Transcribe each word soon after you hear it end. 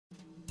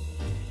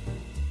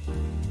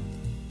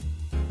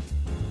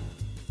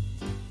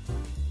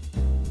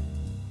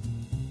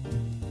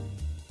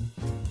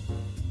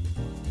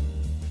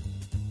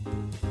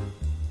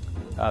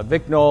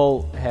Vic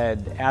Knoll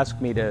had asked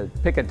me to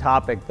pick a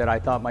topic that I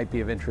thought might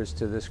be of interest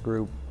to this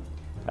group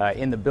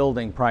in the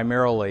building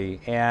primarily.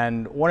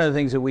 And one of the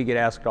things that we get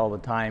asked all the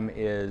time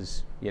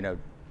is,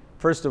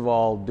 first of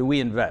all, do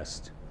we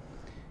invest?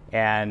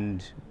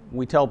 And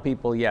we tell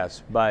people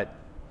yes, but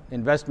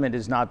investment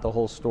is not the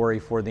whole story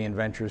for the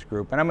InVentures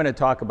group. And I'm going to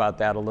talk about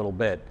that a little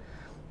bit.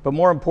 But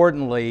more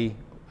importantly,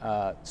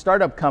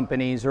 startup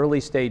companies,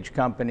 early stage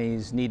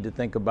companies need to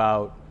think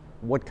about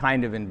what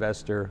kind of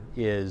investor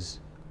is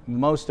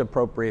most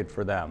appropriate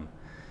for them.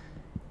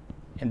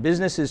 And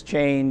businesses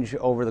change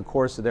over the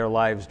course of their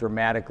lives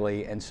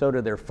dramatically, and so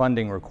do their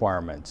funding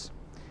requirements.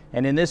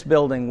 And in this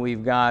building,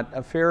 we've got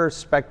a fair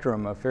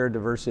spectrum, a fair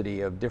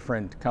diversity of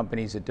different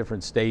companies at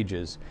different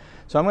stages.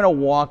 So I'm going to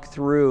walk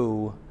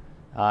through,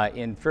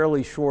 in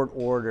fairly short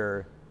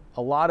order,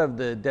 a lot of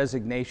the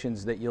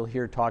designations that you'll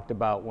hear talked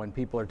about when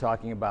people are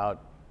talking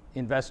about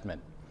investment.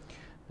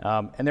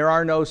 And there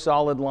are no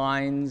solid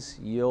lines.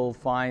 You'll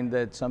find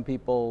that some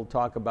people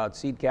talk about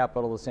seed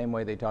capital the same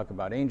way they talk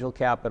about angel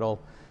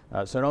capital.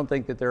 So don't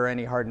think that there are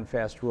any hard and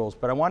fast rules.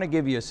 But I want to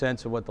give you a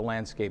sense of what the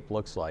landscape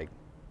looks like.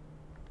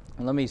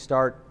 And let me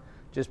start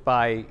just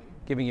by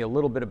giving you a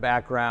little bit of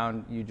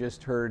background. You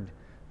just heard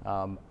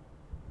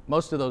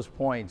most of those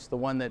points. The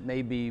one that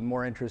may be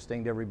more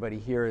interesting to everybody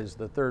here is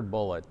the third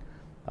bullet.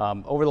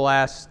 Over the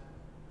last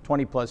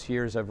 20 plus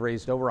years, I've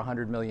raised over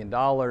 $100 million.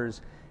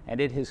 And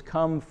it has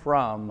come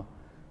from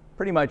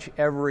pretty much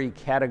every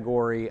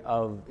category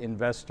of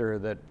investor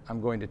that I'm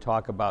going to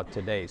talk about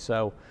today.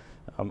 So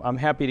I'm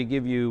happy to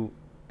give you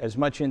as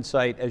much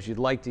insight as you'd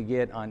like to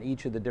get on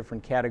each of the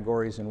different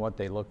categories and what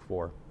they look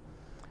for.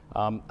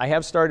 I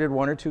have started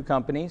one or two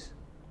companies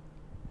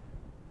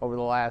over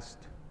the last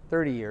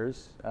 30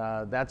 years.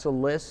 That's a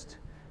list,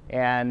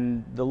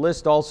 and the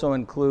list also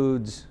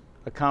includes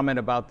a comment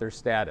about their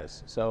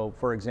status. So,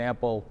 for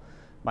example,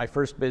 my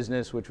first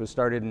business, which was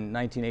started in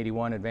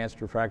 1981,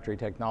 Advanced Refractory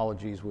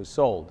Technologies, was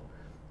sold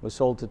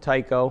to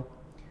Tyco,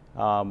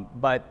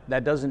 but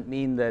that doesn't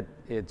mean that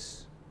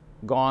it's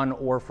gone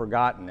or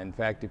forgotten. In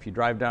fact, if you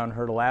drive down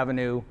Hurdle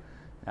Avenue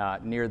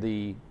near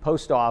the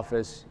post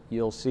office,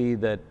 you'll see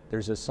that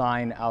there's a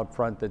sign out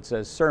front that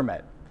says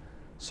Surmet.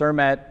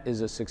 Surmet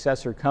is a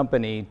successor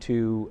company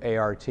to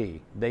ART.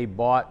 They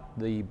bought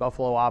the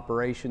Buffalo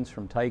operations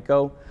from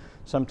Tyco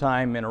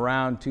sometime in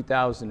around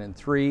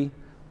 2003.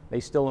 They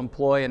still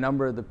employ a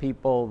number of the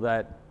people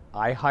that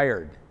I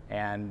hired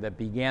and that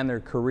began their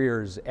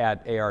careers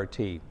at ART.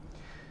 And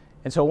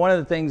so one of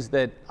the things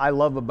that I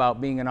love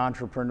about being an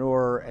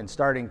entrepreneur and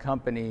starting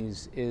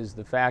companies is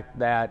the fact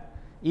that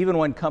even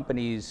when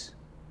companies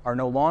are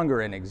no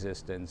longer in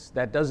existence,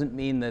 that doesn't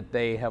mean that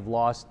they have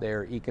lost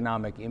their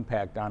economic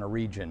impact on a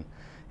region.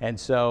 And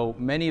so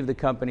many of the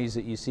companies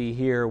that you see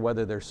here,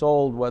 whether they're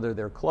sold, whether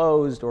they're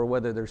closed, or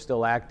whether they're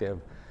still active,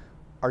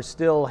 are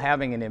still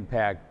having an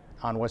impact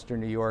on Western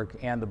New York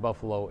and the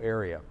Buffalo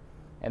area.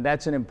 And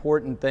that's an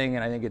important thing,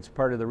 and I think it's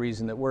part of the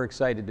reason that we're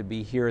excited to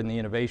be here in the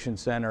Innovation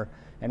Center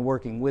and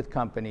working with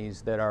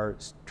companies that are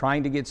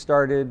trying to get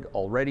started,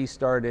 already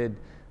started,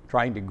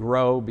 trying to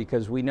grow,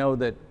 because we know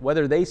that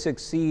whether they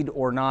succeed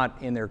or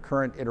not in their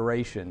current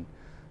iteration,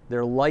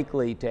 they're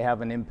likely to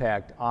have an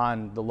impact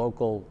on the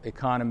local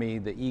economy,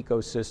 the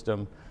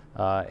ecosystem,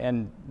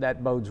 and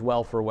that bodes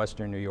well for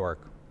Western New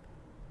York.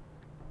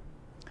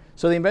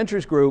 So the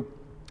InVentures Group,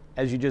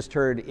 as you just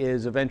heard,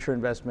 is a venture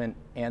investment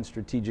and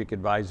strategic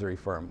advisory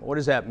firm. What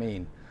does that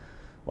mean?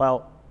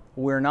 Well,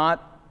 we're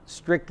not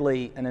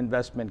strictly an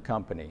investment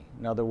company.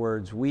 In other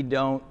words, we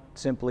don't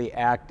simply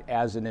act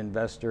as an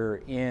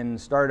investor in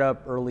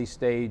startup, early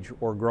stage,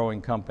 or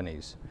growing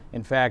companies.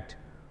 In fact,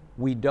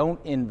 we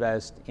don't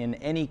invest in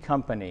any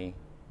company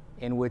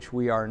in which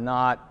we are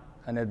not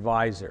an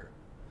advisor.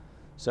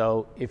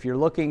 So if you're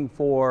looking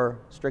for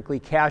strictly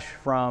cash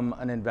from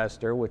an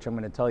investor, which I'm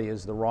going to tell you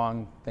is the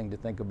wrong thing to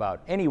think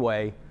about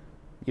anyway,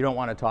 you don't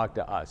want to talk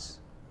to us.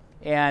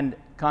 And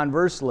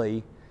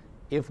conversely,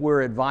 if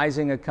we're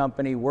advising a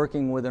company,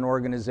 working with an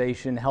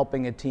organization,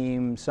 helping a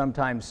team,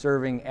 sometimes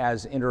serving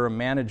as interim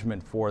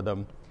management for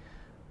them,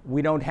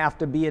 we don't have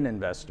to be an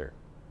investor.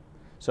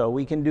 So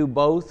we can do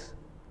both,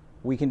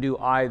 we can do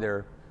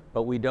either,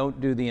 but we don't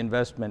do the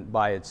investment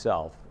by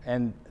itself.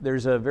 And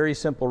there's a very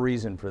simple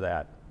reason for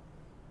that.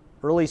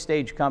 Early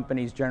stage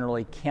companies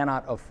generally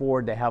cannot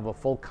afford to have a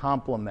full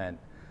complement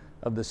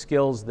of the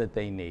skills that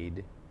they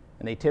need,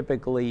 and they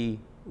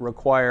typically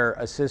require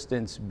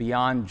assistance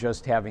beyond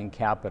just having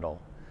capital.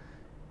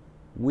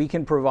 We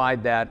can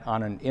provide that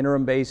on an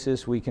interim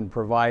basis, we can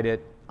provide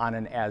it on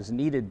an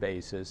as-needed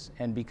basis,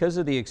 and because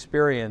of the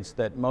experience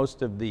that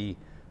most of the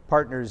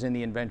partners in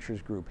the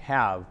InVentures group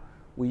have,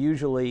 we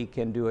usually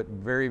can do it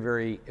very,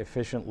 very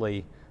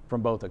efficiently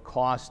from both a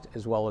cost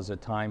as well as a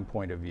time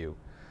point of view.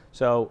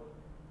 So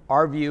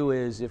our view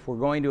is if we're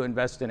going to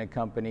invest in a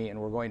company and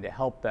we're going to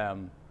help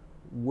them,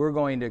 we're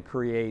going to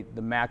create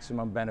the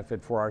maximum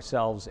benefit for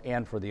ourselves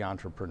and for the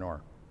entrepreneur.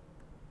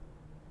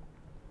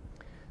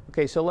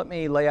 Okay, so let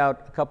me lay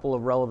out a couple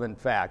of relevant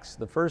facts.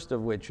 The first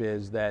of which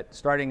is that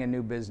starting a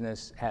new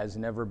business has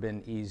never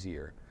been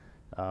easier.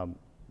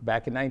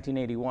 Back in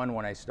 1981,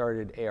 when I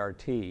started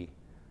ART,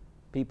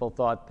 people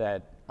thought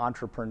that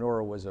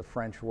entrepreneur was a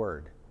French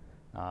word.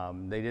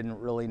 They didn't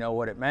really know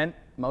what it meant,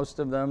 most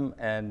of them,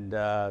 and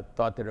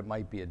thought that it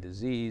might be a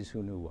disease.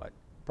 Who knew what?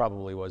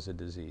 Probably was a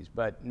disease.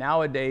 But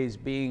nowadays,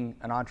 being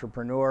an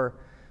entrepreneur,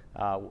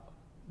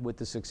 with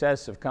the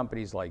success of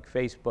companies like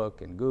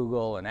Facebook and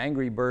Google and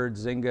Angry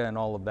Birds, Zynga, and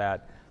all of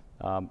that,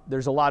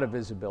 there's a lot of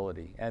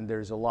visibility and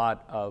there's a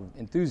lot of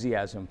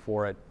enthusiasm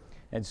for it.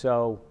 And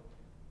so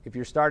if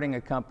you're starting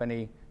a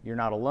company, you're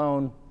not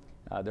alone.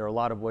 There are a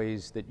lot of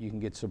ways that you can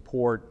get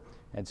support,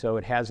 and so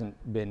it hasn't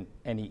been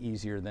any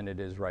easier than it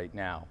is right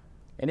now.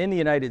 And in the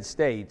United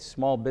States,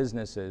 small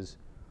businesses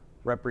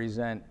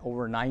represent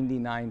over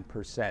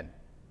 99%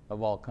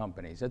 of all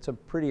companies. That's a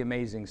pretty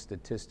amazing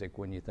statistic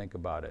when you think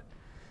about it.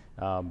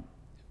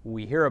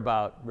 We hear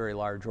about very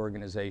large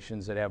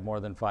organizations that have more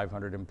than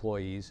 500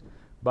 employees,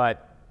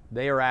 but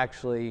they are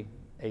actually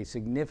a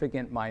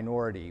significant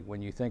minority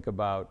when you think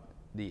about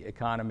the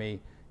economy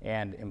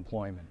and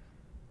employment.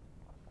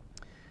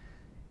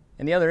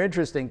 And the other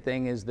interesting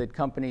thing is that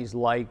companies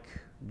like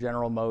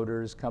General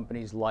Motors,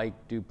 companies like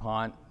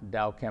DuPont,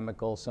 Dow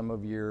Chemical, some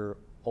of your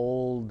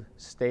old,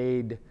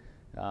 staid,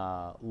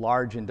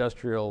 large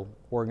industrial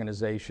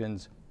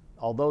organizations,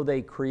 although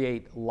they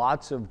create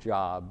lots of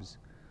jobs,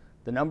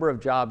 the number of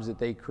jobs that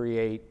they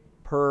create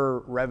per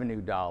revenue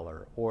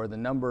dollar or the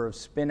number of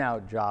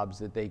spin-out jobs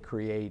that they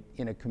create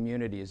in a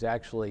community is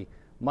actually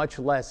much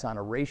less on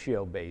a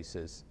ratio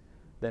basis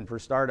than for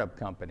startup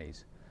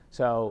companies.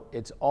 So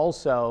it's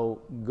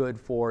also good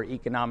for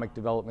economic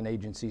development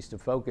agencies to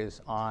focus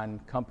on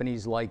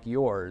companies like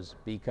yours,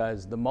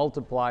 because the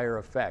multiplier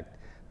effect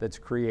that's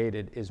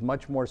created is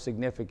much more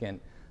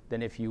significant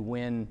than if you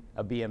win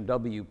a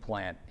BMW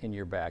plant in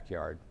your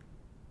backyard.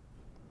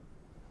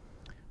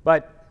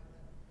 But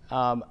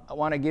I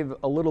want to give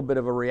a little bit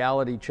of a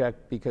reality check,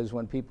 because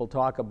when people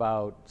talk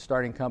about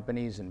starting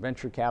companies and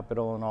venture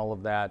capital and all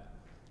of that,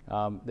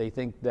 they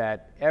think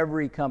that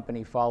every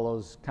company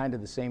follows kind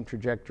of the same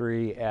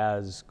trajectory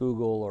as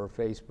Google or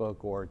Facebook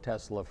or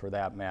Tesla, for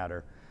that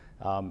matter,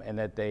 and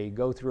that they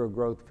go through a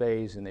growth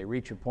phase and they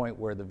reach a point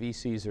where the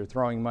VCs are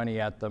throwing money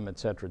at them, et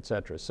cetera, et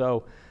cetera.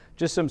 So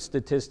just some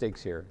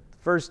statistics here.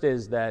 First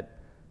is that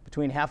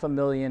between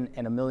 500,000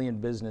 and 1 million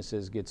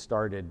businesses get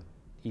started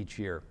each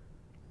year.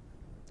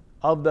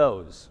 Of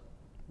those,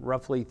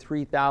 roughly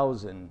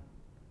 3,000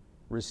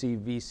 receive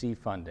VC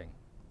funding.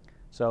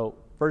 So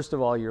first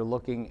of all, you're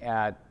looking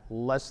at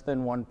less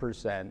than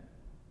 1%,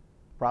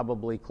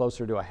 probably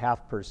closer to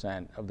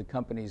 0.5% of the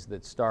companies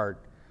that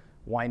start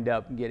wind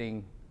up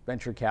getting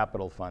venture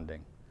capital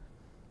funding.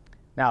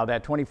 Now,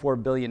 that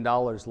 $24 billion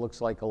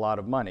looks like a lot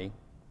of money,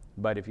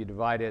 but if you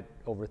divide it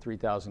over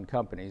 3,000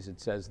 companies,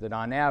 it says that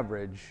on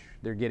average,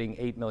 they're getting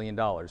 $8 million,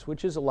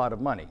 which is a lot of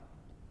money.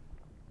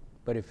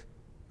 But if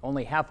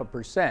only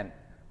 0.5%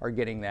 are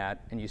getting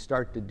that, and you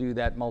start to do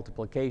that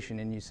multiplication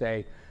and you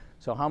say,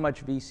 so how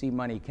much VC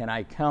money can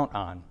I count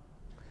on?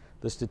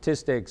 The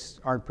statistics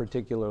aren't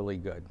particularly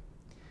good.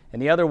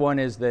 And the other one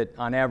is that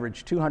on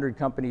average, 200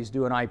 companies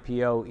do an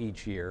IPO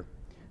each year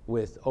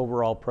with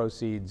overall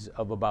proceeds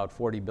of about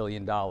 $40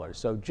 billion.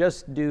 So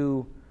just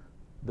do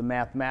the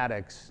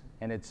mathematics,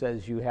 and it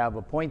says you have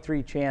a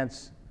 0.3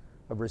 chance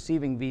of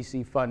receiving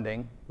VC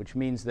funding, which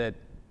means that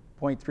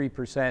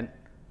 0.3%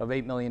 of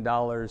 $8 million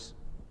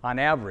on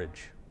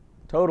average,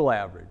 total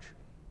average,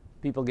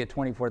 people get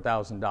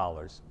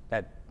 $24,000.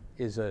 That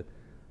is a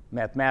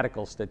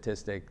mathematical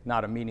statistic,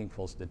 not a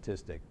meaningful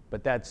statistic.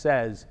 But that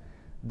says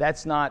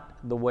that's not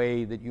the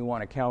way that you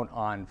want to count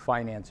on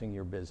financing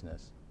your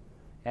business.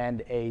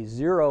 And a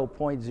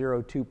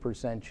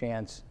 0.02%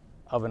 chance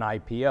of an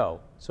IPO.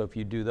 So if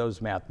you do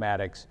those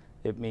mathematics,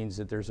 it means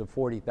that there's a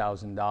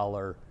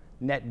 $40,000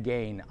 net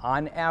gain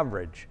on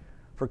average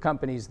for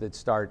companies that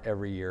start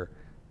every year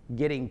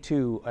getting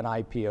to an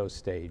IPO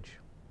stage.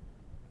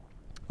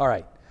 All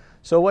right,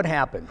 so what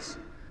happens?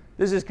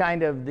 This is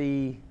kind of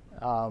the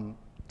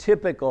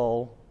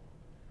typical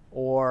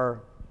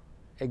or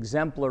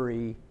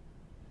exemplary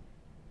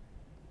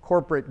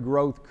corporate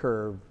growth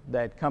curve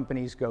that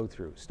companies go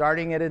through,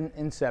 starting at an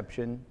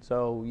inception.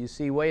 So you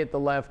see way at the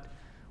left,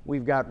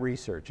 we've got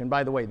research. And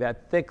by the way,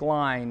 that thick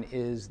line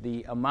is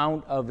the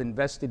amount of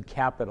invested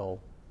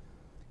capital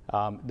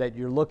that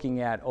you're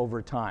looking at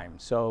over time.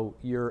 So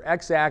your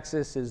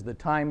x-axis is the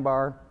time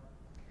bar,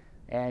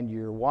 and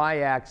your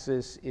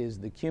y-axis is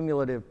the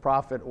cumulative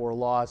profit or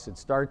loss. It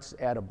starts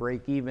at a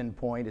break-even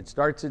point. It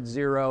starts at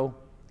 0,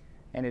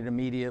 and it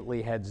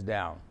immediately heads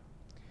down.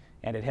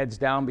 And it heads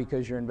down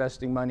because you're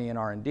investing money in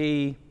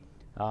R&D,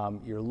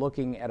 you're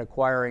looking at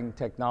acquiring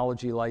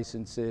technology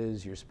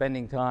licenses, you're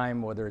spending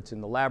time, whether it's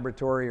in the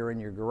laboratory or in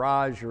your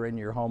garage or in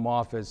your home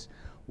office,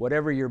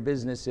 whatever your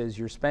business is,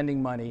 you're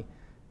spending money,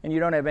 and you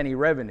don't have any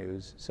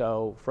revenues.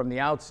 So from the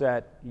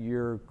outset,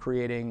 you're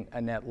creating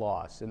a net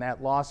loss. And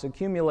that loss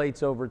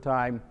accumulates over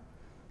time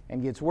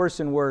and gets worse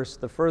and worse.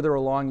 The further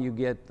along you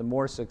get, the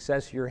more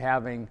success you're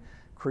having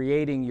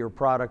creating your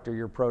product or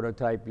your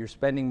prototype. You're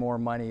spending more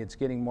money. It's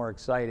getting more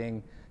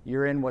exciting.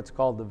 you're in what's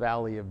called the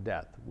valley of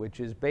death, which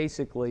is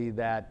basically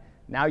that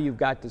now you've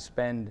got to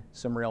spend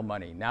some real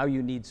money. Now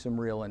you need some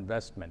real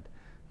investment.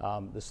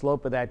 The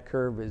slope of that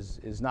curve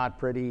is not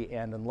pretty,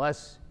 and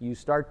unless you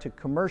start to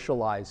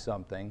commercialize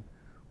something,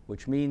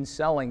 which means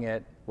selling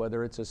it,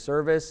 whether it's a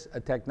service, a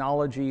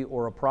technology,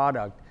 or a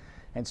product,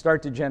 and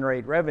start to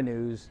generate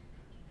revenues,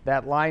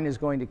 that line is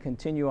going to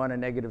continue on a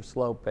negative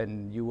slope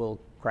and you will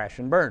crash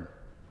and burn.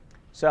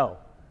 So,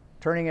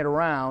 turning it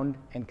around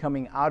and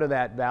coming out of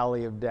that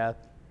valley of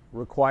death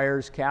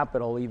requires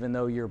capital, even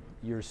though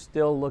you're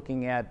still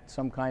looking at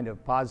some kind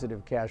of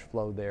positive cash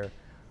flow there,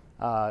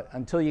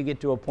 until you get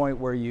to a point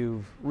where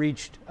you've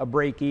reached a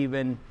break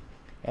even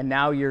and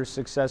now you're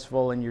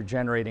successful and you're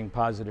generating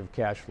positive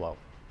cash flow,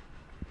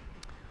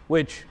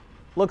 which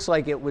looks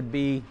like it would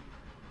be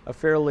a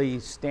fairly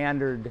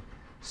standard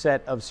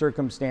set of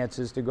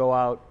circumstances to go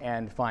out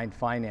and find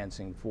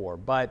financing for.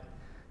 But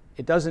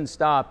it doesn't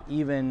stop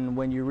even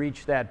when you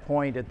reach that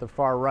point at the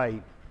far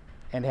right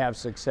and have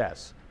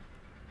success,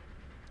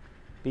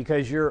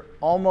 because you're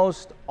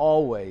almost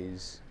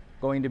always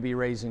going to be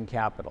raising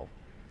capital.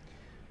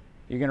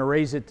 You're going to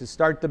raise it to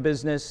start the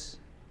business.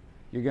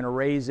 You're going to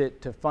raise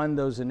it to fund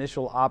those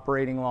initial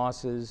operating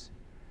losses.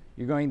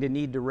 You're going to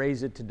need to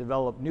raise it to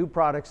develop new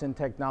products and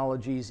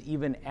technologies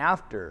even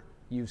after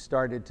you've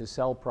started to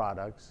sell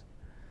products,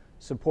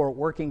 support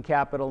working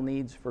capital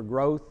needs for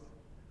growth,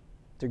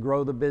 to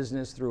grow the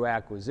business through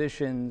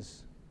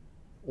acquisitions,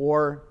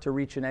 or to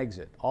reach an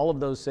exit. All of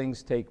those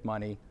things take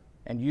money,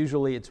 and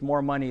usually it's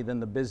more money than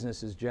the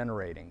business is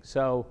generating.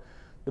 So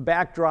the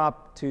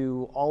backdrop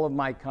to all of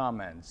my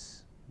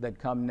comments that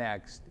come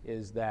next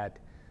is that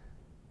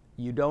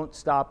you don't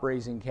stop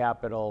raising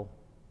capital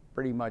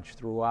pretty much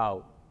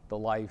throughout the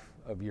life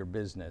of your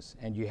business,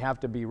 and you have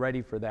to be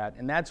ready for that.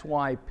 And that's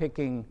why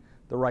picking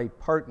the right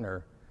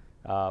partner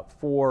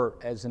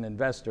as an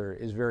investor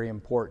is very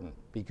important,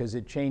 because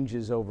it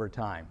changes over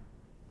time.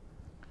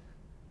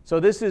 So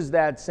this is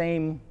that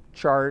same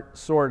chart,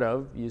 sort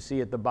of. You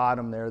see at the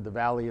bottom there the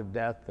valley of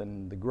death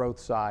and the growth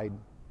side.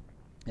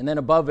 And then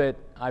above it,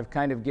 I've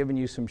kind of given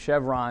you some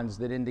chevrons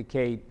that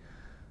indicate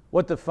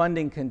what the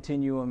funding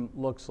continuum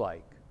looks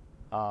like,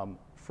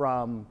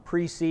 from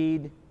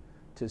pre-seed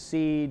to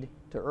seed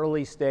to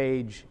early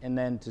stage and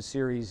then to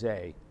Series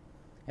A.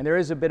 And there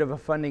is a bit of a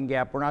funding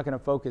gap. We're not going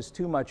to focus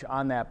too much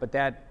on that, but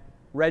that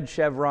red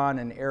chevron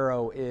and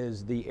arrow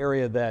is the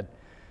area that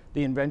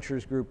the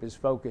InVentures group is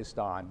focused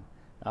on.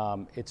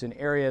 It's an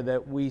area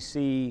that we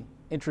see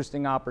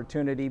interesting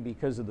opportunity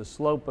because of the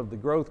slope of the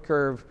growth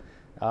curve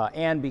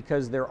and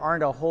because there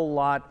aren't a whole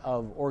lot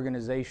of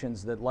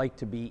organizations that like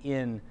to be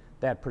in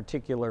that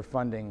particular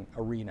funding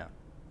arena.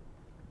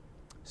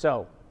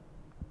 So,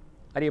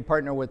 how do you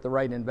partner with the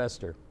right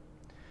investor?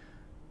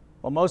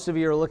 Well, most of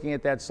you are looking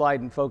at that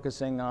slide and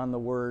focusing on the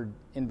word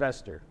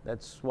investor.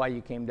 That's why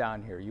you came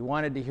down here. You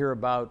wanted to hear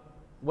about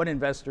what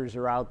investors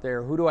are out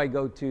there, who do I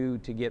go to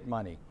get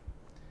money?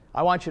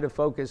 I want you to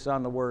focus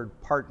on the word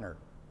partner,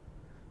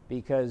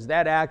 because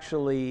that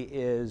actually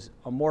is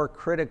a more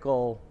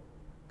critical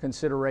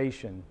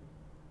consideration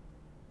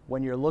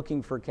when you're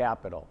looking for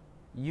capital.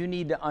 You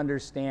need to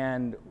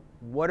understand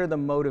what are the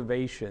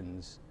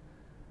motivations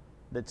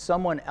that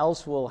someone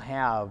else will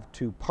have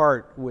to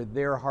part with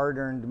their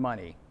hard-earned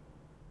money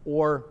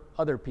or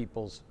other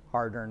people's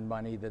hard-earned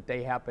money that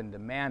they happen to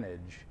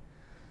manage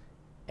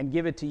and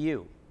give it to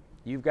you.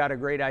 You've got a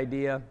great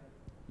idea.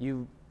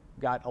 You've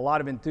got a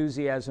lot of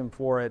enthusiasm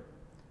for it.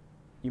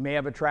 You may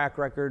have a track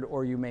record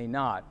or you may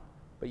not,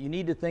 but you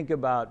need to think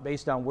about,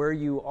 based on where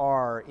you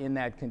are in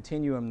that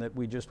continuum that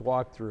we just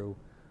walked through,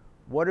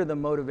 what are the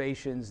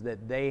motivations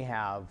that they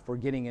have for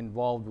getting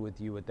involved with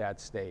you at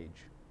that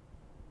stage?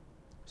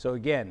 So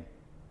again,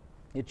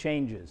 it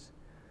changes.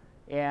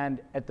 And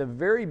at the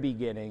very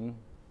beginning,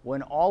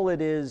 when all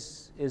it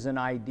is an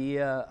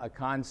idea, a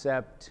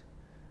concept,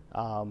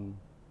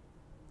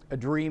 a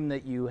dream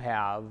that you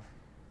have,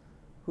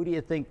 who do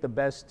you think the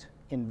best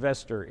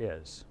investor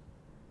is?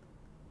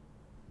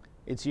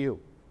 It's you.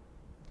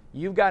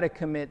 You've got to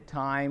commit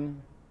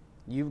time,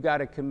 you've got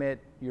to commit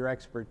your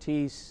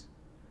expertise,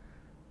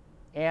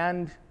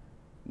 and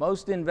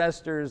most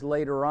investors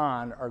later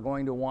on are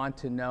going to want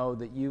to know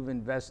that you've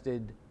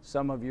invested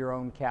some of your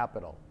own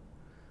capital.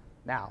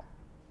 Now,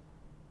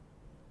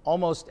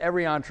 almost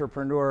every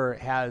entrepreneur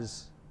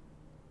has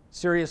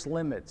serious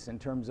limits in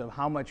terms of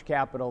how much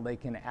capital they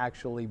can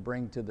actually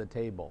bring to the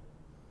table.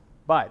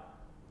 But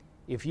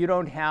if you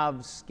don't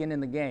have skin in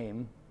the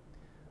game,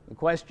 the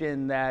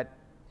question that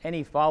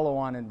any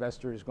follow-on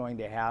investor is going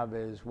to have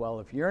is, well,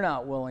 if you're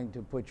not willing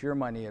to put your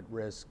money at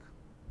risk,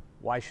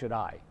 why should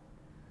I?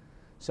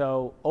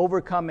 So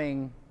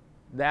overcoming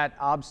that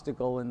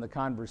obstacle in the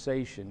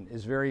conversation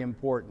is very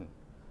important.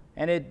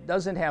 And it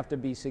doesn't have to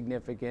be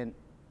significant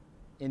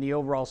in the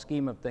overall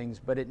scheme of things,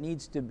 but it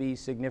needs to be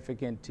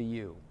significant to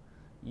you.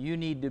 You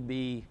need to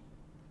be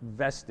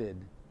vested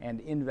and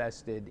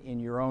invested in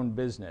your own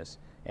business,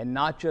 and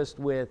not just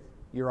with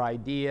your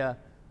idea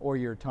or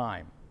your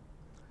time.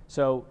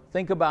 So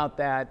think about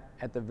that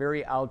at the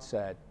very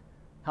outset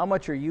How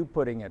much are you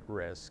putting at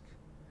risk?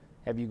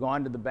 Have you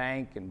gone to the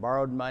bank and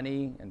borrowed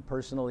money and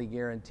personally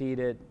guaranteed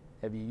it?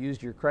 Have you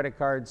used your credit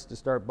cards to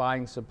start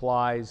buying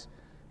supplies?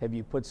 Have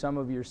you put some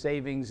of your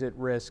savings at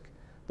risk?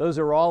 Those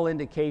are all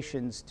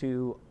indications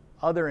to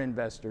other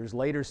investors,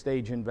 later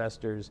stage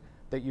investors,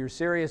 that you're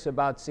serious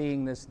about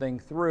seeing this thing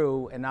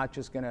through and not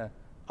just going to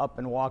up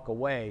and walk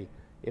away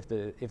if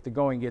the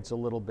going gets a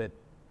little bit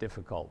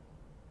difficult.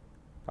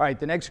 All right,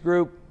 the next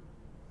group,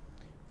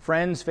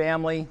 friends,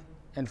 family,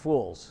 and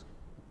fools.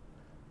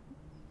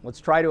 Let's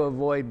try to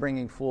avoid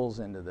bringing fools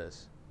into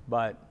this,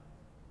 but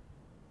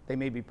they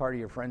may be part of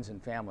your friends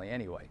and family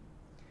anyway.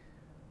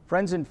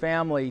 Friends and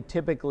family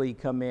typically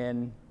come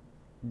in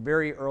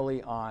very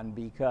early on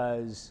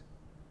because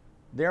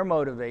their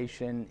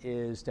motivation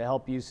is to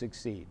help you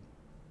succeed.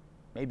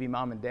 Maybe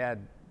mom and dad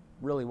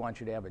really want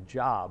you to have a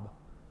job,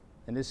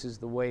 and this is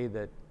the way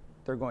that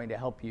they're going to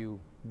help you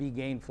be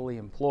gainfully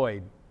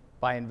employed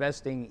by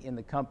investing in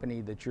the company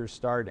that you're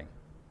starting.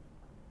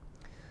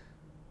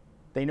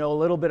 They know a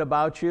little bit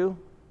about you,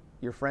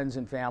 your friends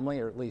and family,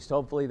 or at least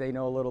hopefully they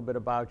know a little bit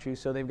about you,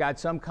 so they've got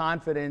some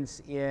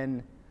confidence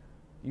in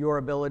your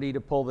ability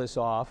to pull this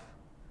off.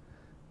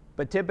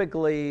 But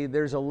typically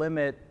there's a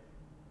limit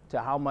to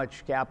how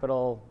much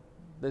capital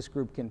this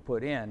group can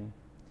put in.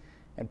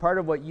 And part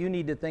of what you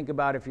need to think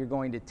about if you're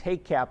going to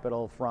take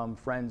capital from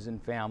friends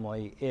and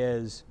family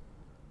is,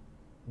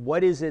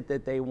 what is it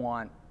that they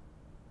want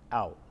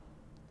out?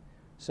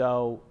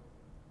 So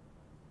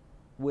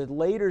with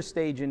later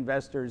stage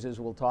investors, as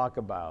we'll talk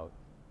about,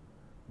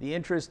 the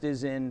interest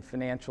is in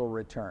financial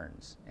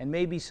returns. And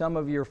maybe some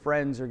of your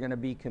friends are going to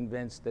be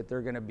convinced that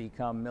they're going to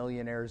become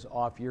millionaires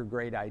off your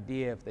great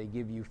idea if they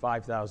give you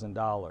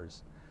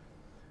 $5,000.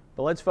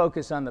 But let's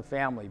focus on the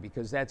family,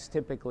 because that's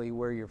typically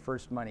where your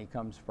first money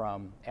comes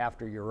from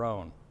after your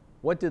own.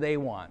 What do they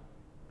want?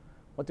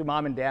 What do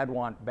mom and dad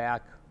want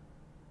back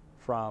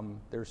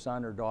from their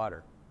son or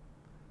daughter?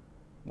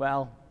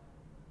 Well,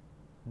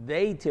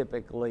 they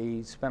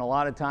typically spend a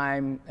lot of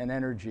time and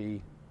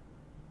energy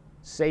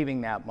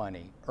saving that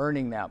money,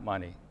 earning that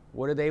money.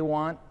 What do they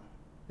want?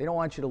 They don't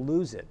want you to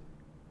lose it.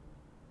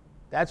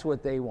 That's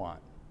what they want.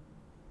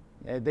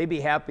 They'd be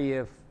happy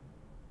if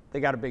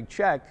they got a big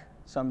check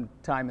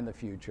sometime in the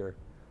future,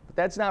 but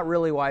that's not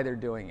really why they're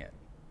doing it.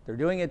 They're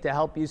doing it to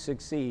help you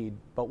succeed,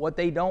 but what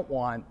they don't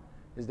want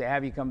is to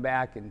have you come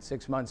back in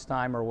 6 months'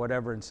 time or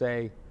whatever and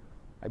say,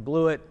 I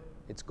blew it,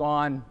 it's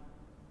gone,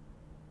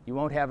 you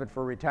won't have it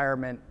for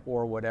retirement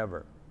or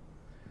whatever.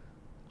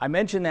 I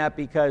mention that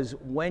because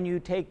when you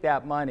take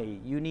that money,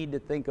 you need to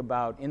think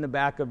about, in the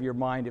back of your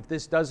mind, if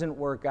this doesn't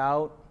work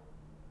out,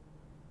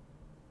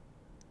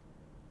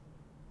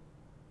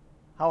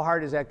 how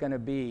hard is that going to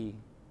be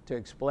to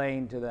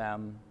explain to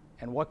them,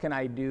 and what can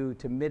I do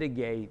to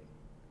mitigate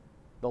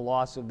the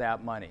loss of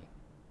that money?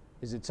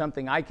 Is it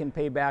something I can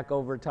pay back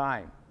over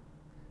time?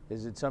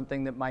 Is it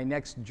something that my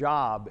next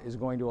job is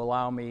going to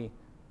allow me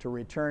to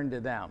return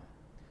to them?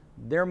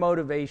 Their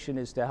motivation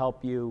is to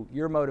help you.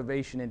 Your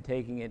motivation in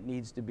taking it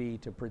needs to be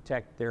to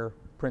protect their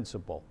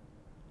principal.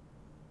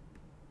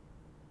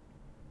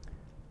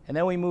 And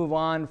then we move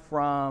on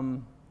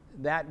from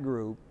that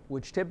group,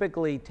 which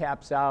typically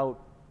taps out,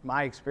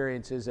 my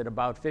experience is, at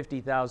about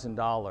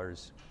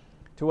 $50,000,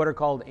 to what are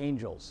called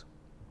angels.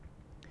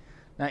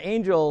 Now,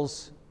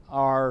 angels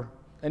are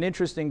an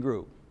interesting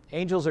group.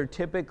 Angels are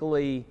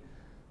typically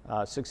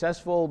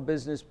successful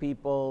business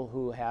people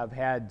who have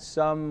had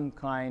some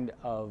kind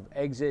of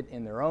exit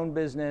in their own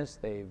business.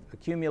 They've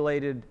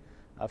accumulated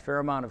a fair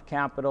amount of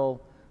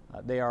capital.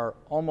 They are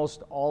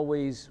almost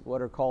always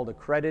what are called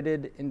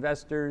accredited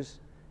investors,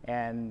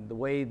 and the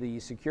way the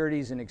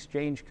Securities and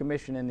Exchange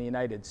Commission in the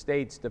United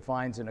States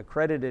defines an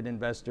accredited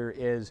investor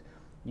is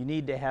you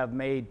need to have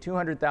made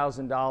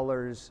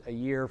 $200,000 a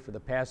year for the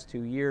past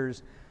 2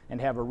 years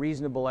and have a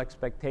reasonable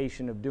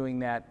expectation of doing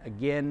that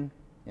again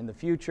in the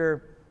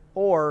future,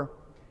 or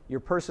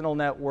your personal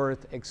net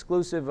worth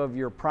exclusive of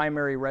your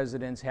primary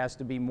residence has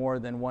to be more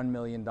than $1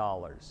 million.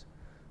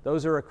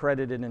 Those are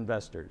accredited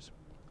investors.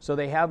 So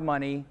they have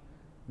money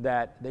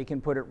that they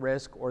can put at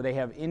risk, or they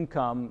have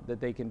income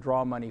that they can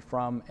draw money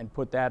from and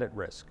put that at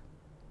risk.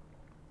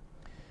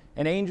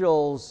 And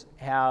angels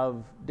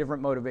have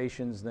different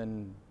motivations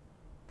than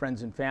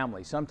friends and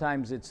family.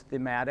 Sometimes it's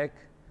thematic.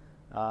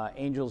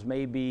 Angels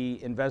may be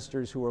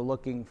investors who are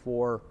looking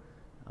for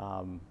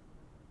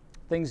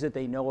things that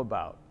they know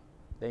about.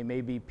 They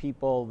may be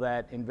people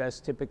that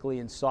invest typically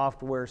in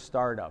software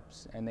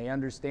startups, and they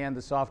understand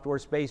the software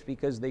space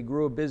because they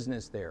grew a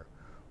business there,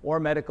 or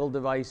medical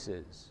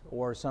devices,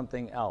 or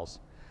something else.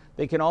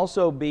 They can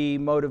also be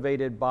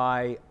motivated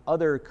by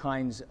other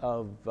kinds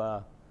of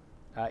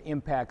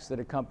impacts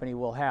that a company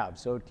will have.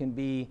 So it can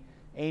be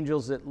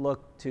angels that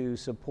look to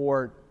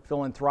support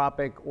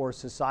philanthropic or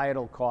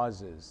societal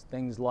causes,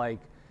 things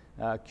like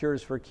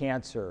cures for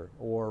cancer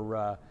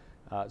or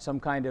some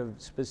kind of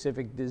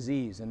specific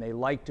disease, and they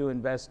like to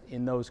invest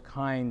in those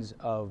kinds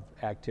of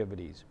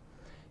activities.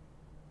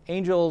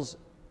 Angels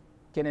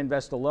can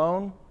invest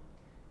alone,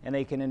 and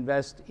they can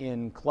invest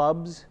in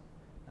clubs.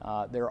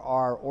 There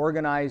are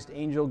organized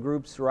angel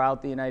groups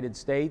throughout the United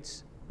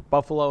States.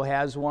 Buffalo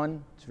has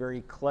one. It's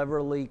very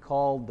cleverly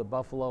called the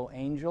Buffalo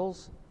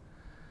Angels.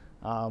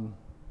 That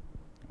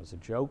was a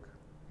joke.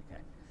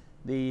 Okay.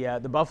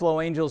 The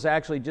Buffalo Angels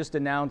actually just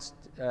announced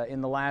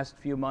in the last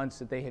few months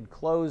that they had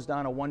closed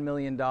on a $1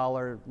 million,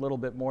 little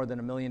bit more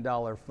than $1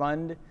 million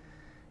fund.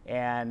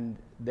 And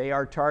they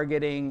are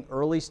targeting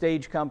early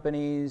stage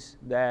companies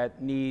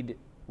that need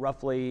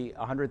roughly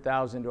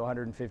 $100,000 to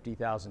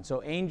 $150,000.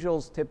 So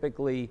angels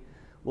typically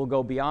will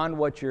go beyond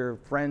what your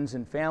friends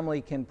and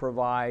family can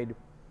provide,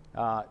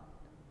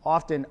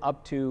 often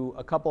up to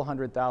a couple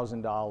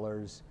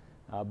 $100,000,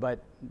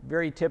 but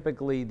very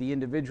typically the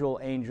individual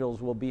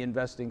angels will be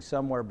investing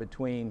somewhere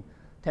between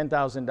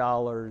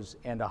 $10,000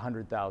 and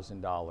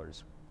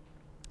 $100,000.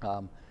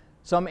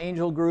 Some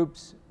angel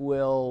groups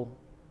will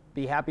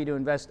be happy to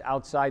invest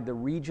outside the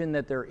region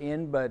that they're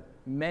in, but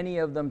many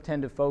of them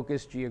tend to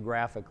focus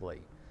geographically.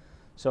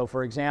 So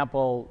for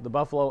example, the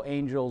Buffalo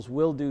Angels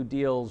will do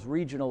deals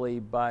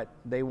regionally, but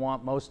they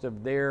want most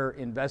of their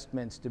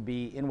investments to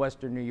be in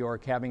Western New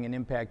York, having an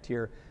impact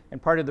here.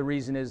 And part of the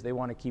reason is they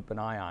want to keep an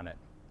eye on it.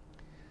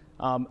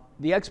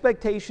 The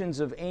expectations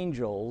of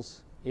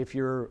angels, if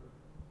you're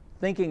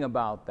thinking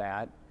about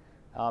that,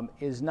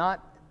 is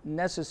not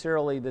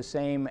necessarily the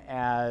same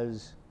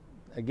as,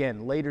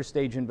 again, later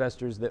stage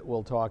investors that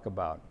we'll talk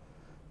about.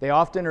 They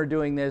often are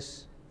doing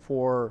this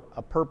for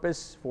a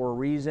purpose, for a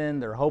reason.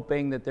 They're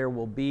hoping that there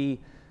will be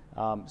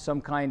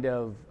some kind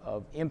of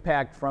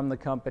impact from the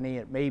company.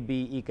 It may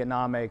be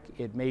economic,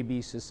 it may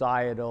be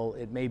societal,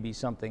 it may be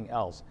something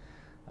else.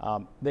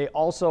 They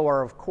also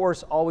are, of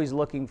course, always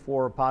looking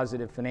for a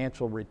positive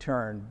financial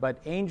return, but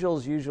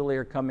angels usually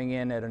are coming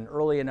in at an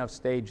early enough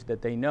stage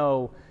that they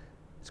know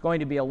it's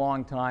going to be a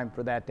long time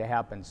for that to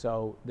happen,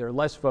 so they're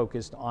less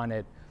focused on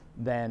it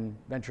than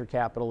venture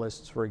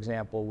capitalists, for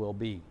example, will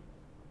be.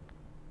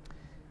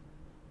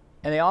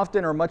 And they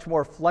often are much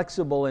more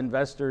flexible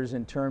investors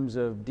in terms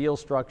of deal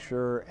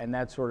structure and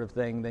that sort of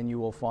thing than you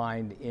will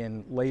find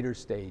in later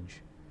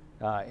stage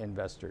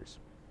investors.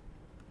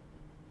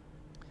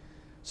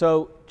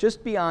 So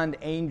just beyond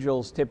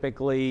angels,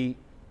 typically,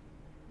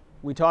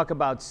 we talk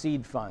about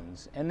seed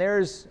funds, and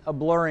there's a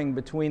blurring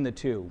between the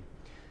two.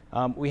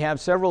 We have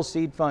several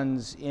seed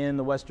funds in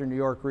the Western New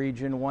York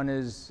region. One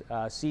is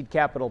Seed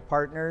Capital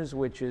Partners,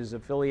 which is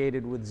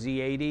affiliated with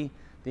Z80,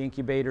 the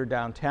incubator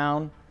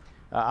downtown.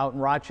 Out in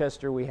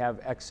Rochester, we have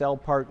Excel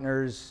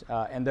Partners,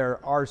 and there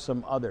are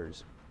some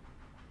others.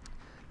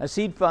 Now,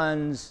 seed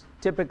funds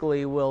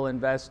typically will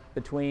invest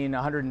between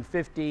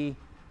 $150,000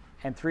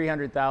 and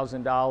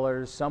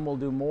 $300,000. Some will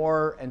do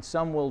more, and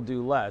some will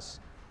do less.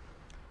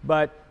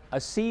 But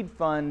a seed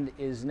fund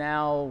is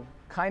now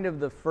kind of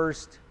the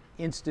first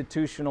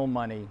institutional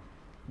money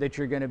that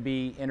you're going to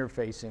be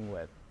interfacing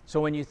with. So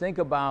when you think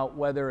about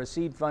whether a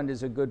seed fund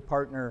is a good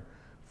partner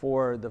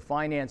for the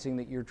financing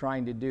that you're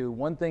trying to do,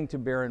 one thing to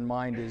bear in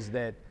mind is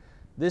that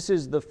this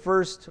is the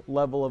first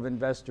level of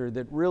investor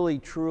that really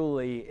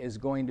truly is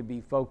going to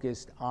be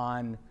focused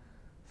on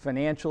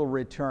financial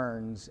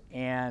returns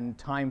and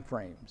time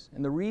frames.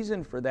 And the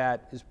reason for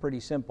that is pretty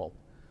simple.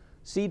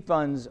 Seed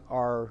funds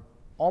are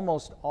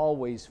almost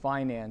always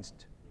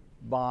financed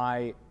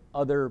by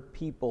other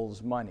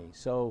people's money.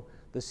 So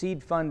the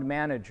seed fund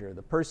manager,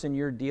 the person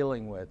you're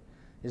dealing with,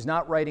 is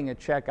not writing a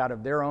check out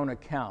of their own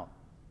account.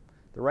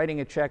 They're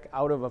writing a check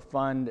out of a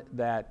fund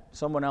that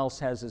someone else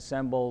has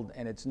assembled,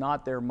 and it's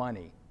not their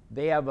money.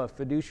 They have a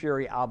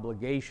fiduciary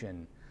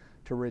obligation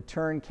to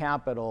return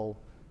capital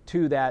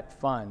to that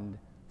fund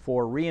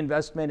for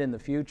reinvestment in the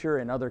future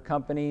in other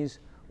companies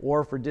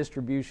or for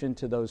distribution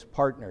to those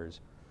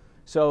partners.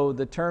 So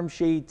the term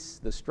sheets,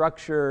 the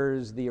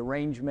structures, the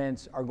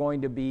arrangements are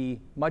going to be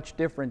much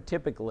different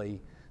typically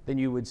than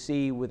you would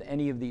see with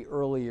any of the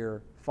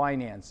earlier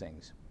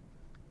financings.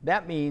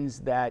 That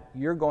means that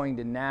you're going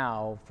to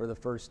now, for the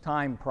first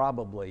time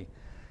probably,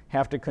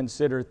 have to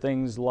consider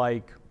things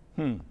like,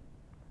 am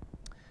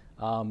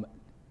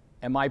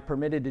I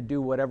permitted to do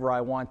whatever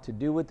I want to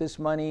do with this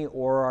money,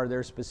 or are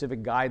there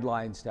specific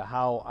guidelines to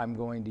how I'm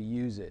going to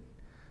use it?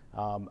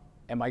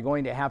 Am I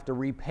going to have to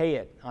repay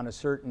it on a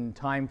certain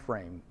time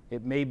frame?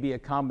 It may be a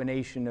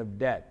combination of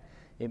debt.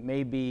 It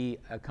may be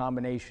a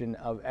combination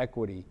of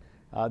equity.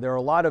 There are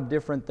a lot of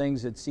different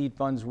things that seed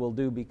funds will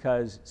do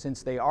because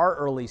since they are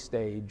early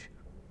stage,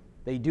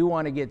 they do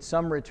want to get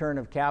some return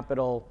of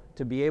capital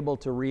to be able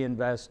to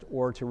reinvest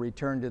or to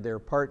return to their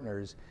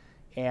partners.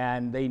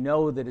 And they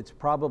know that it's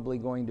probably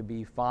going to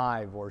be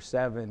 5 or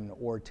 7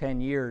 or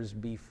 10 years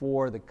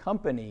before the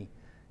company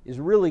is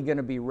really going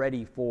to be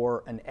ready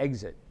for an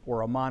exit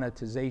or a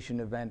monetization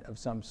event of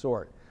some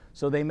sort.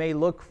 So they may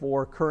look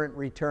for current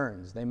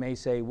returns. They may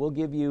say, we'll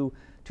give you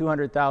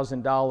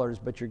 $200,000,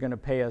 but you're going to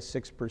pay us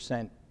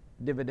 6%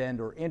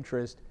 dividend or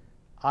interest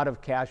out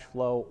of cash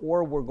flow,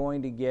 or we're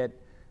going to get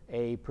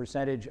a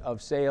percentage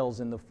of sales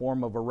in the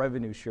form of a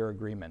revenue share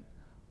agreement.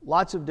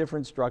 Lots of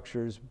different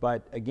structures,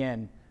 but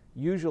again,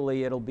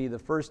 usually it'll be the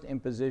first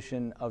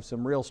imposition of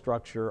some real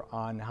structure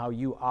on how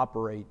you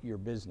operate your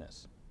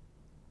business.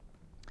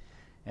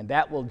 And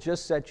that will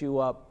just set you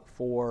up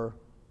for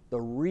the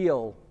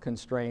real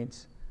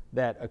constraints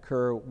that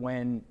occur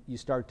when you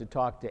start to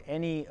talk to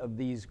any of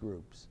these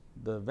groups,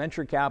 the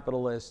venture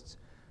capitalists,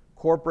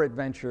 corporate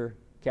venture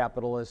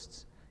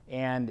capitalists,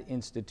 and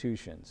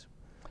institutions.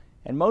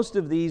 And most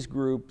of these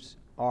groups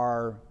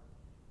are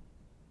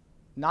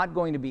not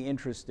going to be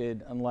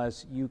interested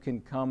unless you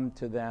can come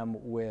to them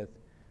with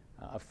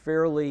a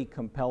fairly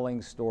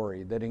compelling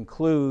story that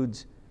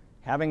includes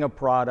having a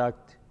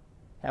product,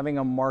 having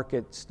a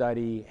market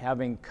study,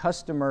 having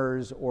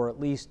customers, or at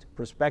least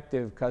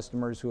prospective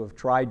customers who have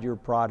tried your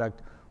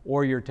product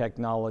or your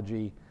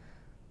technology,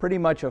 pretty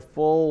much a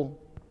full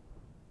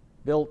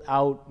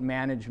built-out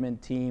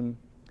management team,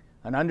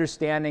 an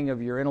understanding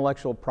of your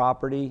intellectual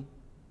property,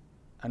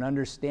 an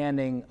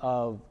understanding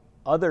of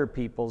other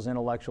people's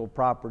intellectual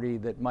property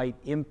that might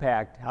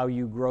impact how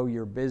you grow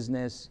your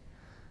business.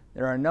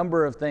 There are a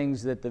number of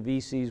things that the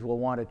VCs will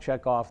want to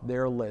check off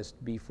their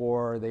list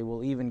before they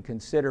will even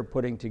consider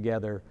putting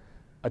together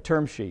a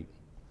term sheet.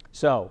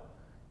 So,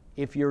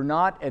 if you're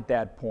not at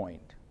that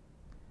point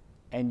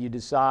and you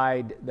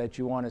decide that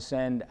you want to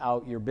send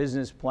out your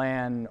business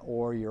plan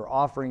or your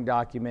offering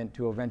document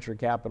to a venture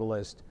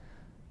capitalist,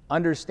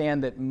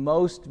 understand that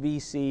most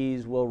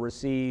VCs will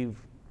receive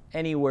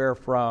anywhere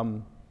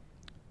from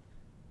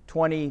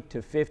 20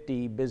 to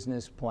 50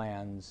 business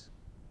plans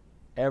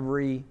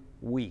every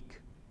week.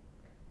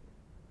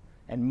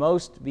 And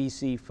most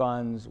VC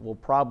funds will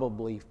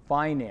probably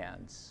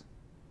finance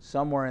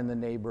somewhere in the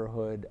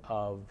neighborhood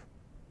of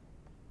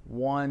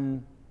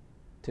 1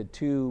 to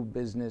 2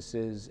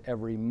 businesses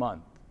every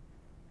month.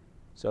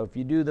 So if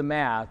you do the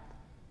math,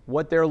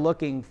 what they're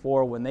looking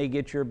for when they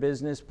get your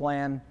business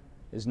plan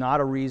is not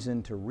a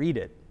reason to read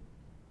it,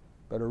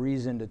 but a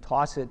reason to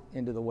toss it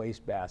into the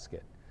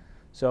wastebasket.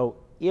 So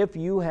if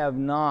you have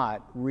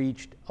not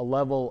reached a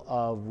level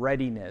of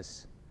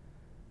readiness,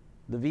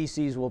 the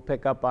VCs will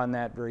pick up on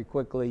that very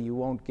quickly. You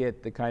won't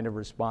get the kind of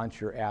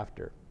response you're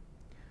after.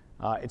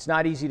 It's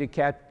not easy to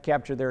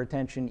capture their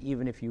attention,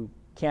 even if you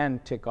can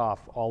tick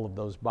off all of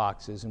those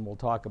boxes, and we'll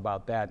talk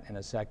about that in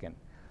a second.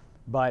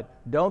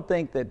 But don't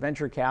think that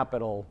venture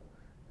capital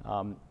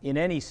in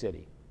any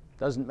city,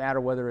 doesn't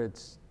matter whether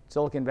it's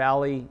Silicon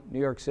Valley, New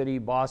York City,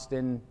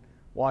 Boston,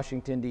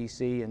 Washington,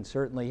 D.C., and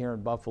certainly here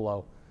in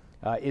Buffalo,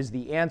 is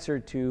the answer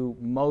to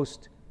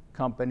most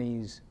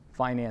companies'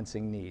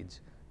 financing needs.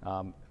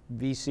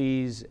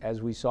 VCs,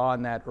 as we saw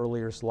in that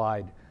earlier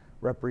slide,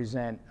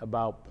 represent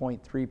about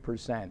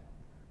 0.3%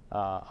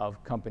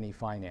 of company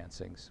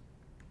financings.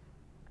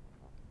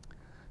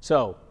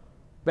 So,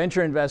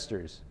 venture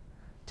investors.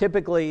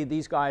 Typically,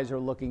 these guys are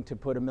looking to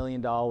put $1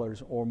 million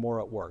or more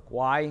at work.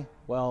 Why?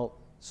 Well,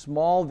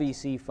 small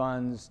VC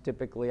funds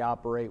typically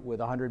operate with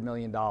 $100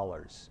 million,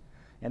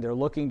 and they're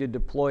looking to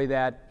deploy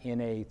that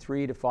in a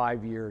 3 to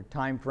 5 year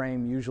time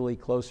frame, usually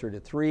closer to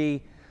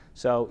 3.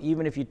 So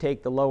even if you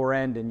take the lower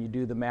end and you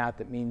do the math,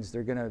 it means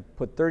they're going to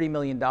put $30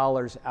 million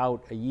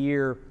out a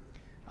year.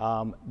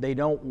 They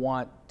don't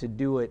want to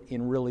do it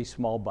in really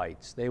small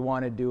bites. They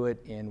want to do it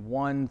in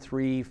 $1,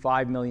 $3,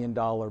 $5 million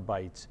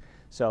bites.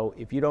 So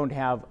if you don't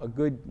have a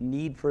good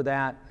need for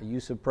that, a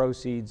use of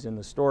proceeds in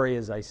the story,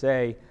 as I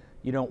say,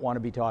 you don't want to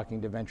be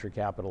talking to venture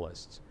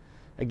capitalists.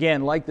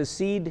 Again, like the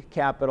seed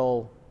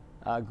capital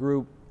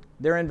group,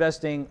 they're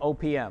investing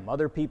OPM,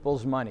 other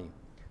people's money.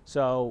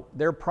 So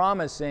they're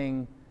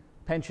promising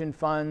pension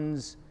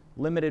funds,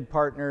 limited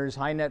partners,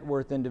 high net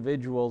worth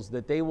individuals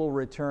that they will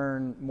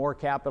return more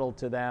capital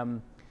to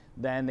them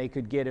than they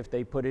could get if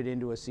they put it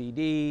into a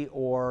CD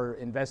or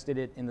invested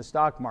it in the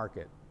stock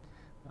market.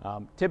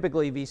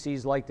 Typically,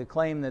 VCs like to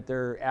claim that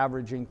they're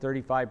averaging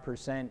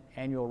 35%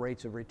 annual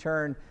rates of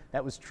return.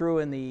 That was true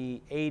in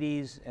the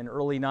 80s and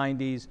early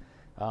 90s.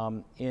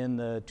 In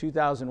the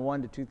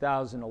 2001 to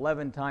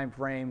 2011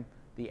 timeframe,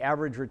 the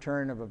average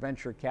return of a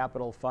venture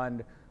capital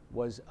fund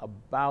was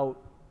about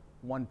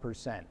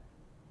 1%.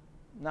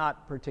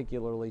 Not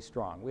particularly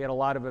strong. We had a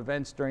lot of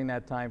events during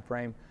that time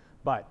frame,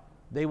 but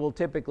they will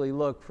typically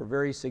look for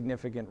very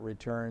significant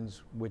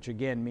returns, which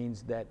again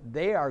means that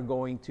they are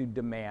going to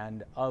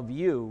demand of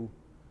you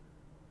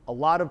a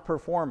lot of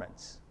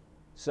performance.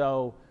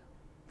 So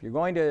if you're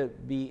going to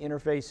be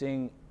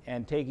interfacing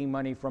and taking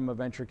money from a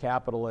venture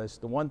capitalist,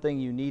 the one thing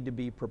you need to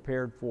be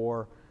prepared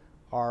for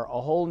are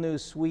a whole new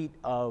suite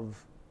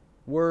of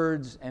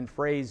words and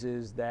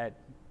phrases that,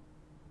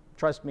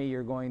 trust me,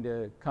 you're going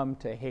to come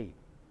to hate.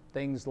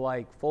 Things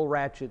like full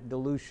ratchet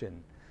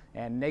dilution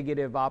and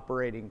negative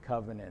operating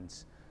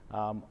covenants,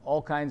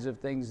 all kinds of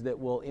things that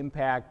will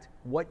impact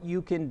what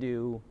you can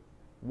do,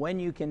 when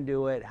you can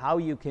do it, how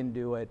you can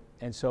do it,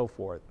 and so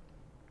forth.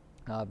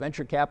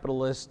 Venture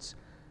capitalists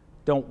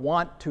don't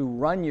want to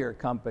run your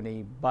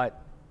company,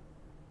 but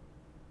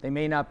they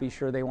may not be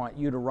sure they want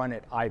you to run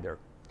it either.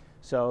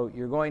 So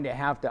you're going to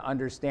have to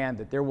understand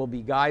that there will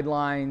be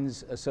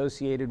guidelines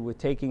associated with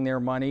taking their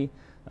money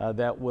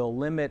that will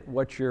limit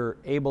what you're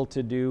able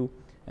to do,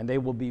 and they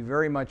will be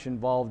very much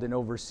involved in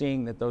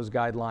overseeing that those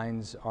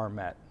guidelines are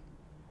met.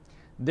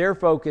 Their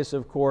focus,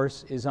 of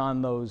course, is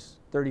on those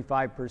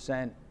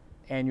 35%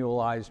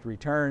 annualized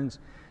returns,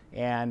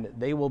 and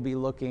they will be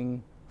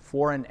looking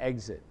for an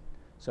exit.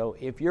 So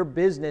if your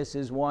business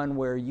is one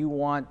where you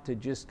want to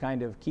just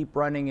kind of keep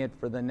running it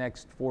for the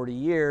next 40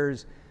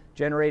 years,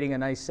 generating a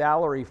nice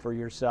salary for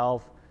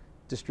yourself,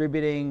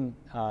 distributing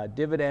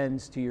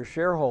dividends to your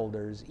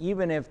shareholders,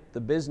 even if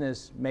the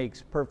business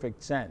makes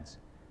perfect sense,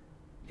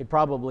 it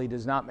probably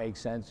does not make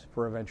sense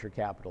for a venture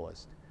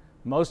capitalist.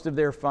 Most of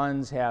their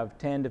funds have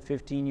 10 to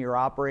 15-year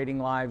operating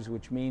lives,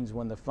 which means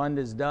when the fund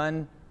is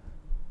done,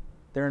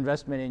 their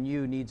investment in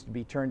you needs to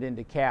be turned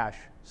into cash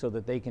so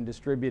that they can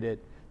distribute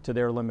it to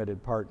their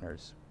limited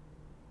partners.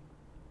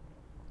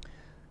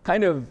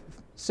 Kind of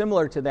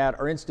similar to that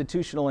are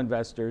institutional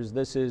investors.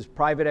 This is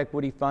private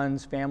equity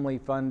funds, family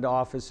fund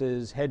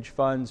offices, hedge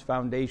funds,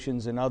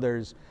 foundations, and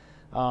others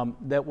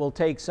that will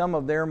take some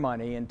of their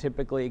money, and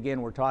typically,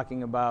 again, we're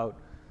talking about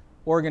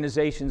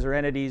organizations or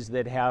entities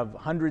that have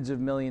hundreds of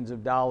millions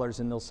of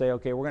dollars, and they'll say,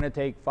 okay, we're going to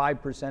take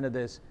 5% of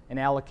this and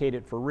allocate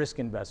it for risk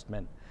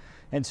investment.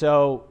 And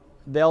so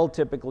they'll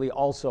typically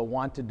also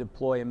want to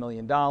deploy $1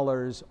 million.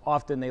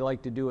 Often they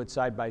like to do it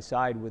side by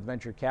side with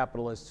venture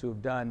capitalists who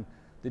have done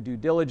the due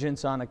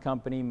diligence on a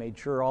company, made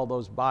sure all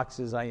those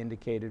boxes I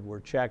indicated were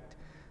checked.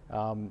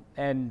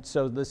 And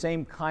so the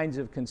same kinds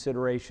of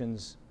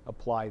considerations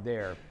apply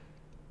there.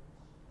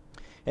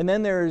 And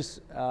then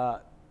there's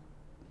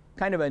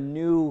kind of a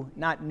new,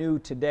 not new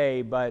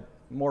today, but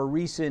more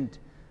recent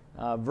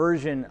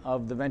version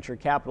of the venture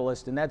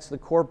capitalist, and that's the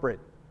corporate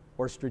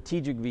or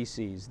strategic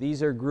VCs.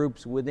 These are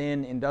groups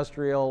within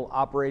industrial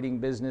operating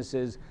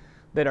businesses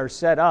that are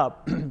set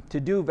up to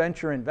do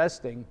venture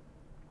investing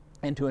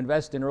and to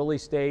invest in early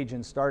stage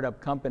and startup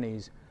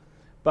companies.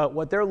 But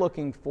what they're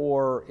looking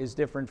for is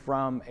different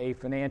from a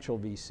financial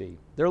VC.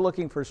 They're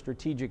looking for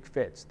strategic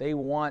fits. They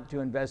want to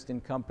invest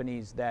in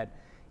companies that,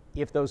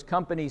 if those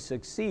companies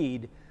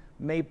succeed,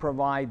 may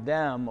provide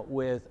them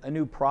with a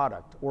new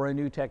product or a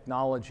new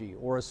technology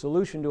or a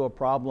solution to a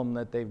problem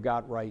that they've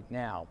got right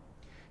now.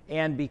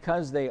 And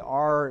because they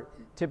are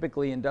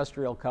typically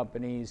industrial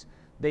companies,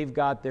 they've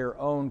got their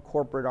own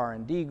corporate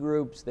R&D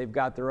groups, they've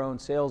got their own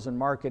sales and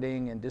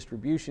marketing and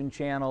distribution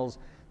channels.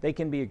 They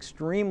can be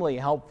extremely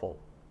helpful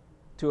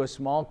to a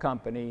small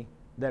company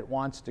that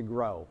wants to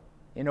grow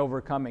in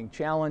overcoming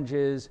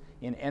challenges,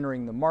 in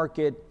entering the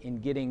market, in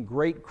getting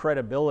great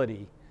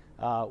credibility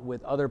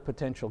with other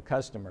potential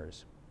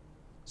customers.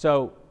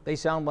 So they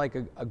sound like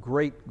a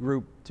great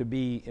group to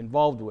be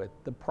involved with.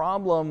 The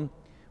problem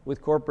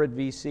with corporate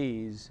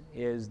VCs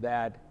is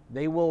that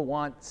they will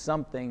want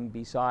something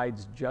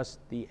besides just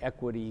the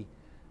equity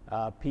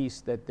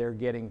piece that they're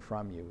getting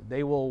from you.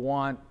 They will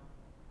want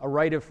a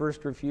right of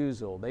first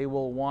refusal. They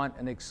will want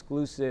an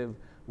exclusive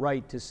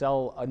right to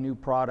sell a new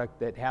product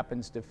that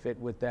happens to fit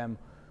with them,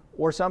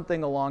 or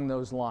something along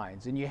those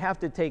lines. And you have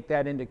to take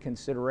that into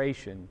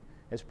consideration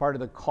as part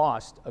of the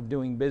cost of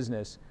doing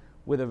business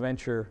with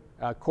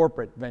a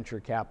corporate venture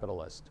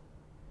capitalist.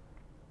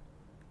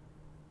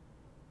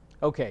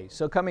 Okay,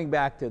 so coming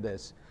back to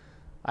this,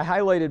 I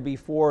highlighted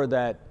before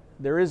that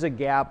there is a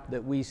gap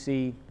that we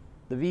see.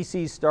 The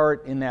VCs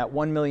start in that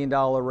 $1 million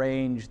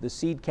range. The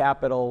seed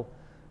capital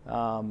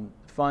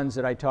funds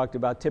that I talked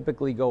about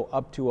typically go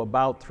up to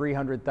about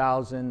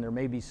 $300,000. There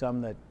may be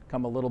some that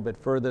come a little bit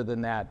further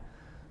than that.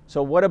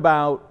 So what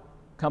about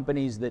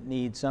companies that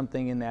need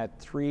something in that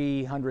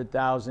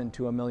 $300,000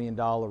 to $1 million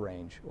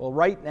range? Well,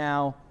 right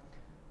now,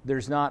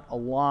 there's not a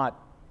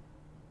lot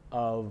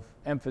of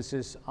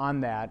emphasis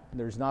on that.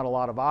 There's not a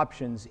lot of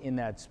options in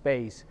that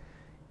space.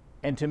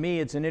 And to me,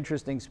 it's an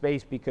interesting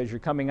space because you're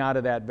coming out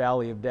of that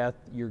valley of death,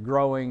 you're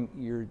growing,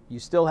 you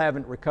still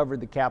haven't recovered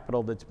the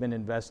capital that's been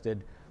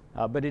invested,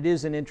 but it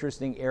is an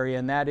interesting area,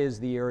 and that is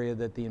the area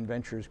that the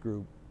InVentures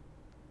group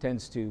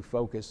tends to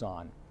focus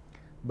on.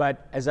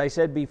 But as I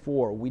said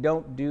before, we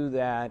don't do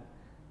that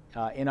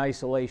in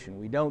isolation.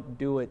 We don't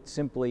do it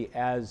simply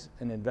as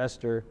an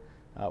investor.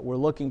 We're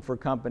looking for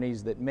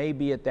companies that may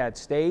be at that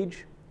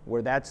stage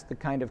where that's the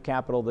kind of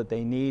capital that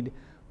they need,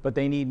 but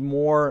they need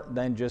more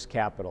than just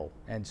capital.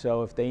 And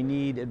so if they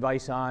need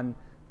advice on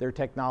their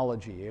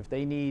technology, if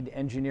they need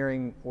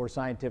engineering or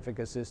scientific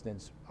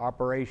assistance,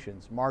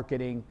 operations,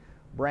 marketing,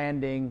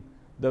 branding,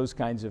 those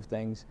kinds of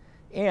things,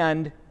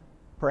 and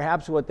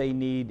perhaps what they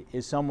need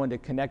is someone to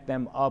connect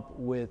them up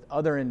with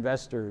other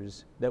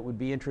investors that would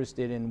be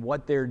interested in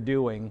what they're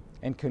doing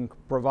and can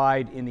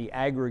provide in the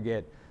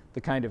aggregate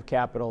the kind of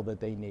capital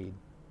that they need.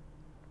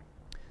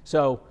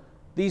 So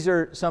these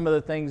are some of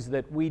the things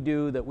that we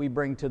do, that we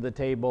bring to the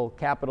table.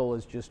 Capital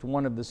is just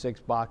one of the 6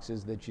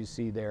 boxes that you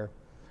see there.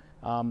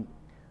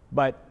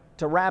 But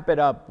to wrap it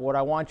up, what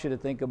I want you to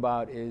think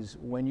about is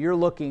when you're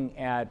looking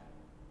at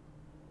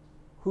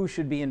who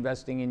should be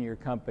investing in your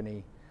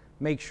company,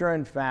 make sure,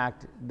 in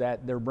fact,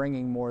 that they're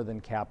bringing more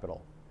than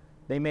capital.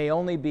 They may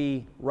only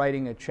be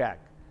writing a check,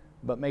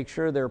 but make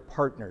sure they're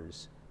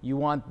partners. You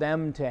want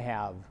them to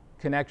have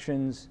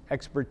connections,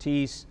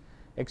 expertise,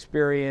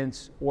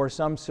 experience, or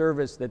some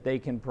service that they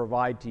can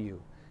provide to you.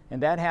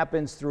 And that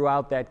happens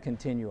throughout that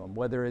continuum,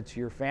 whether it's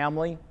your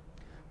family,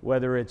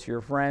 whether it's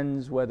your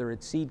friends, whether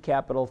it's seed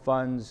capital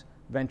funds,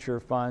 venture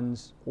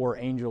funds, or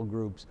angel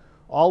groups.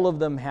 All of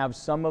them have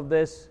some of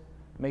this.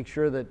 Make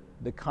sure that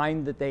the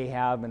kind that they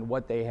have and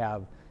what they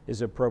have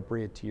is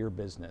appropriate to your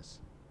business.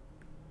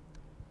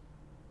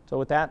 So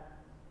with that,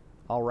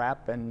 I'll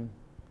wrap and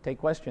take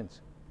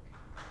questions.